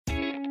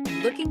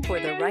Looking for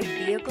the right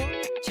vehicle?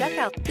 Check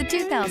out the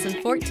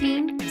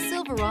 2014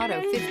 Silverado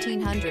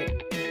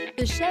 1500.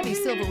 The Chevy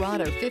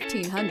Silverado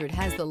 1500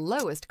 has the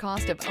lowest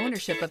cost of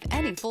ownership of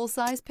any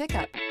full-size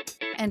pickup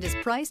and is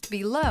priced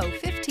below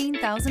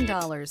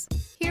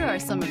 $15,000. Here are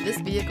some of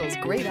this vehicle's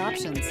great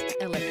options: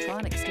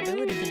 electronic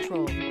stability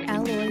control,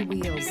 alloy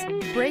wheels,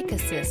 brake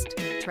assist,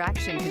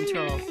 traction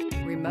control,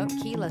 remote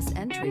keyless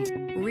entry,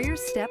 rear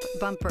step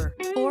bumper,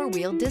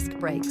 four-wheel disc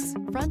brakes,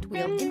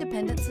 front-wheel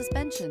independent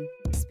suspension,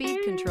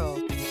 speed control.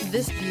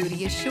 This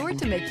beauty is sure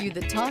to make you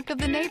the talk of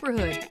the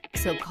neighborhood.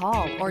 So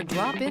call or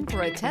drop in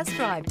for a test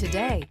drive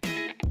today.